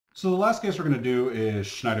So the last case we're going to do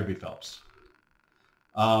is Snyder v. Phelps.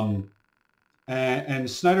 Um, and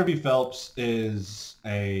Snyder v. Phelps is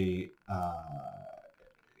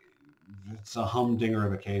it's a humdinger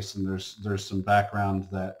of a case, and there's some background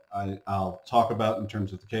that I'll talk about in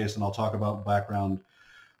terms of the case, and I'll talk about background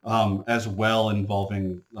as well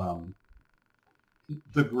involving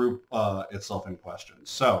the group itself in question.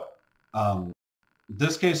 So um,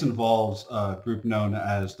 this case involves a group known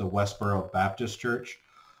as the Westboro Baptist Church.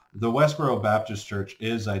 The Westboro Baptist Church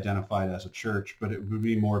is identified as a church, but it would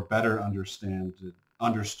be more better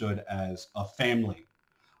understood as a family,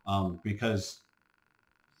 because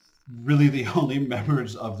really the only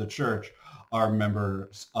members of the church are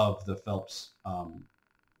members of the Phelps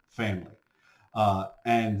family.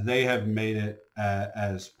 And they have made it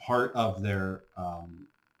as part of their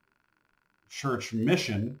church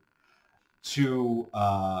mission to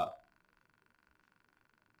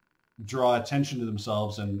draw attention to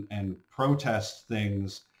themselves and protest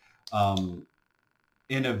things um,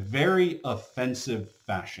 in a very offensive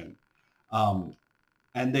fashion. Um,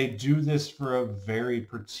 and they do this for a very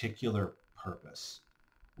particular purpose,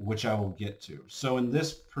 which I will get to. So in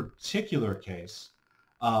this particular case,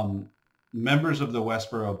 um, members of the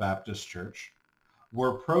Westboro Baptist Church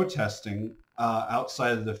were protesting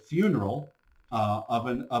outside of the funeral of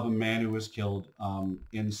a man who was killed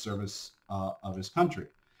in service of his country.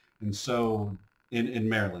 And so in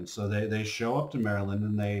Maryland. So they show up to Maryland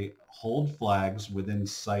and they hold flags within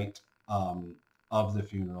sight of the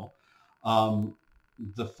funeral. Um,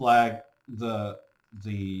 the flag, the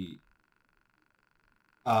the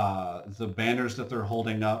banners that they're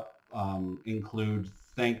holding up include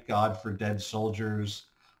 "Thank God for Dead Soldiers,"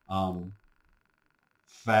 um,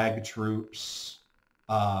 "Fag Troops."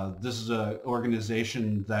 This is an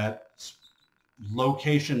organization that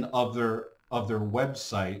location of their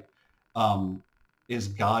website um, is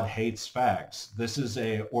God Hates Fags. This is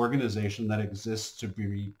a organization that exists to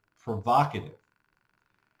be provocative.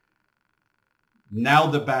 Now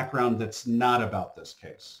the background that's not about this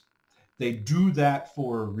case. They do that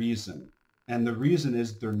for a reason. And the reason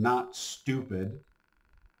is they're not stupid.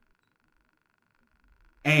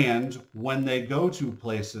 And when they go to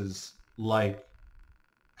places like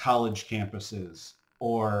college campuses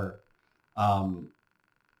or um,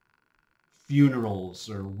 funerals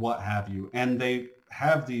or what have you, and they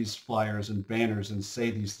have these flyers and banners and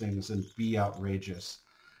say these things and be outrageous,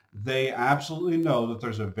 they absolutely know that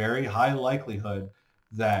there's a very high likelihood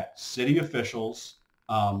that city officials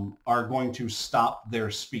are going to stop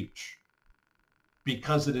their speech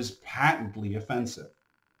because it is patently offensive.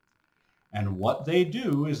 And what they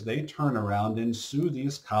do is they turn around and sue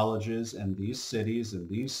these colleges and these cities and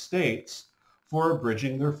these states for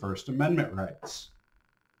abridging their First Amendment rights.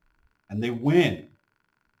 And they win.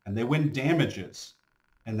 And they win damages.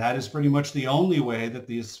 And that is pretty much the only way that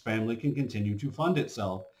this family can continue to fund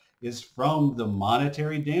itself, is from the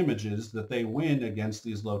monetary damages that they win against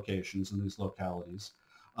these locations and these localities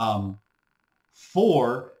um,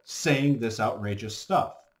 for saying this outrageous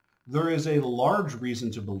stuff. There is a large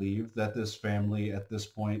reason to believe that this family at this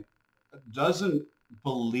point doesn't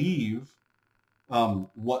believe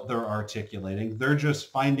what they're articulating. They're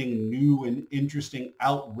just finding new and interesting,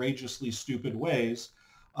 outrageously stupid ways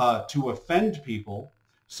to offend people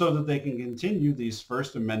so that they can continue these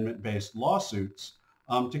First Amendment-based lawsuits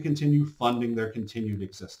to continue funding their continued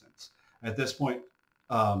existence. At this point,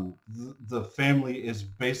 the family is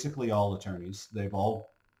basically all attorneys.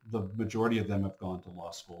 The majority of them have gone to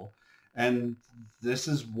law school, and this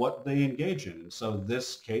is what they engage in. And so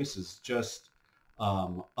this case is just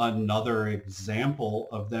another example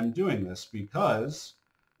of them doing this, because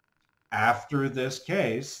after this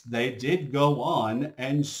case, they did go on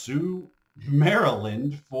and sue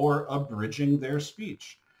Maryland for abridging their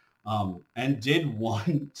speech, and did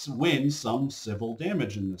win some civil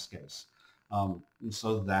damage in this case. And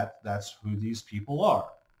so that's who these people are.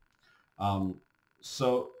 Um,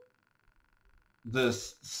 so the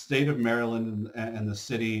state of Maryland and the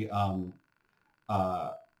city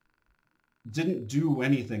uh, didn't do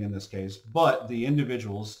anything in this case, but the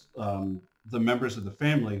individuals, the members of the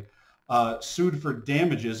family, sued for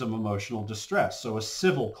damages of emotional distress. So a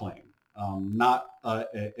civil claim, not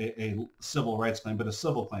a civil rights claim, but a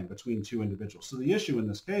civil claim between two individuals. So the issue in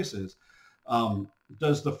this case is,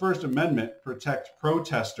 does the First Amendment protect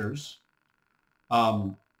protesters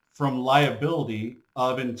from liability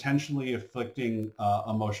of intentionally inflicting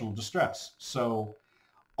emotional distress? So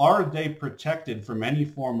are they protected from any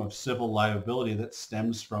form of civil liability that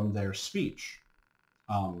stems from their speech,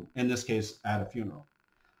 in this case, at a funeral?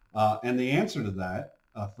 And the answer to that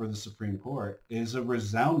for the Supreme Court is a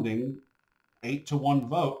resounding 8-1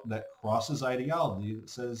 vote that crosses ideology that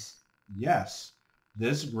says, yes,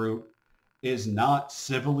 this group is not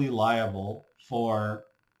civilly liable for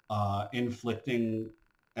inflicting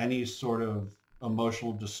any sort of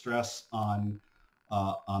emotional distress on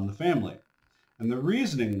the family. And the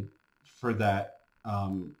reasoning for that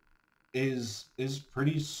is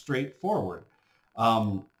pretty straightforward.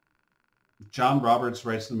 Um, John Roberts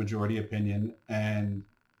writes the majority opinion, and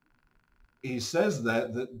he says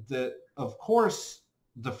that of course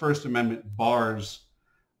the First Amendment bars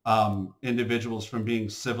individuals from being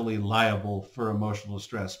civilly liable for emotional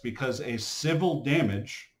distress because a civil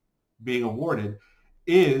damage being awarded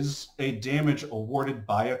is a damage awarded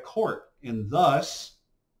by a court, and thus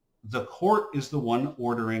the court is the one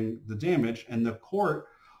ordering the damage, and the court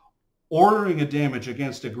ordering a damage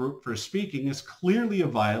against a group for speaking is clearly a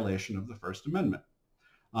violation of the First Amendment.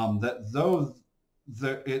 That though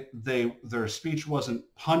their speech wasn't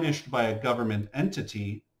punished by a government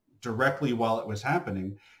entity directly while it was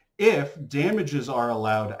happening, if damages are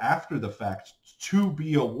allowed after the fact to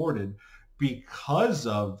be awarded because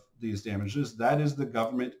of these damages, that is the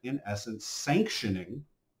government in essence sanctioning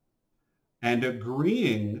and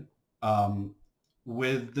agreeing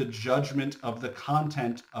with the judgment of the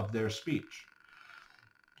content of their speech.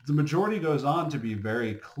 The majority goes on to be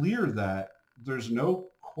very clear that there's no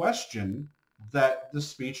question that the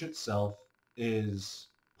speech itself is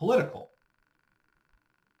political.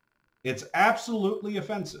 It's absolutely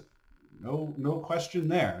offensive. No question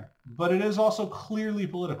there. But it is also clearly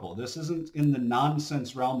political. This isn't in the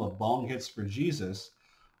nonsense realm of bong hits for Jesus.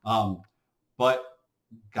 But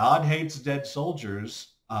God hates dead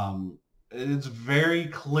soldiers. It's very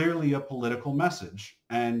clearly a political message.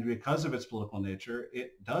 And because of its political nature,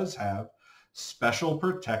 it does have special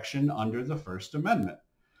protection under the First Amendment.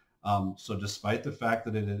 So despite the fact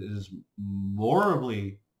that it is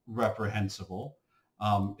morally reprehensible,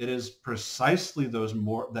 it is precisely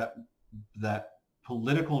that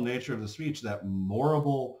political nature of the speech, that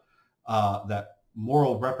moral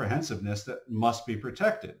reprehensiveness that must be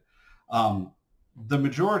protected. The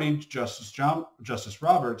majority, Justice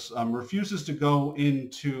Roberts, refuses to go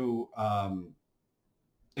into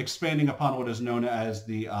expanding upon what is known as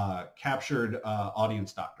the captured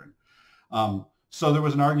audience doctrine. So there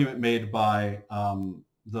was an argument made by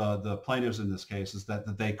the plaintiffs in this case is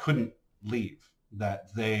that they couldn't leave,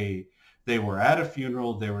 that they were at a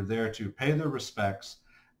funeral, they were there to pay their respects,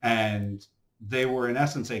 and they were in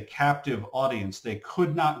essence a captive audience. They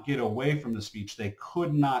could not get away from the speech. They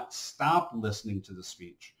could not stop listening to the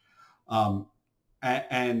speech.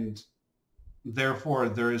 And therefore,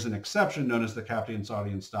 there is an exception known as the captive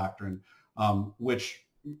audience doctrine, which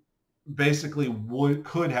basically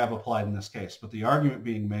could have applied in this case. But the argument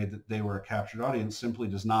being made that they were a captured audience simply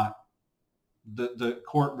does not, the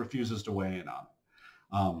court refuses to weigh in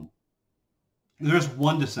on it. There's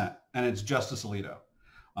one dissent, and it's Justice Alito.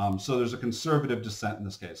 So there's a conservative dissent in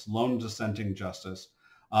this case, lone dissenting justice.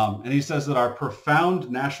 And he says that our profound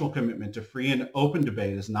national commitment to free and open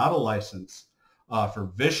debate is not a license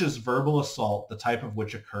for vicious verbal assault, the type of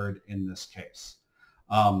which occurred in this case.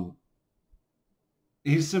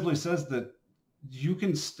 He simply says that you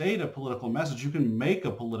can state a political message, you can make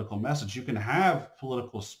a political message, you can have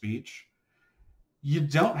political speech. You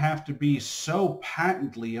don't have to be so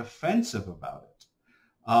patently offensive about it.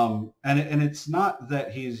 And it's not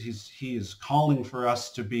that he is calling for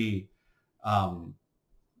us to be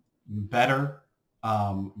better,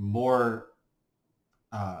 more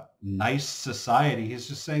nice society. He's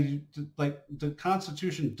just saying, like, the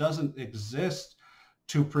Constitution doesn't exist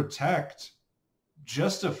to protect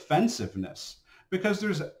just offensiveness, because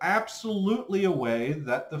there's absolutely a way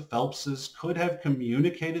that the Phelpses could have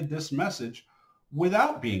communicated this message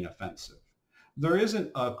without being offensive. There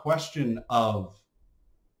isn't a question of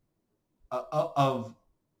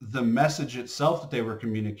the message itself that they were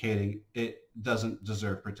communicating. It doesn't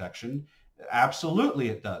deserve protection. Absolutely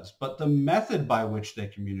it does. But the method by which they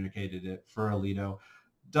communicated it for Alito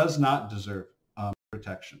does not deserve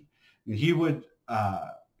protection. And he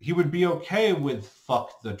would be okay with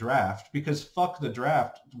fuck the draft, because fuck the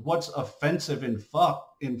draft, what's offensive in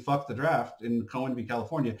fuck the draft in Cohen v.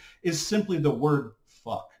 California is simply the word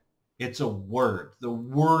fuck. It's a word. The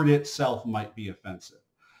word itself might be offensive.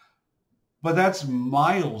 But that's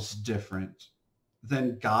miles different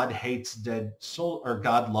than God hates dead or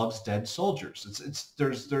God loves dead soldiers.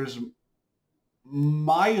 There's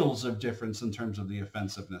miles of difference in terms of the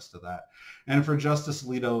offensiveness to that. And for Justice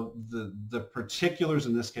Alito, the particulars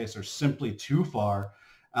in this case are simply too far,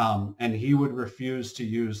 and he would refuse to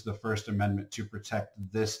use the First Amendment to protect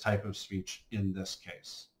this type of speech in this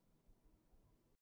case.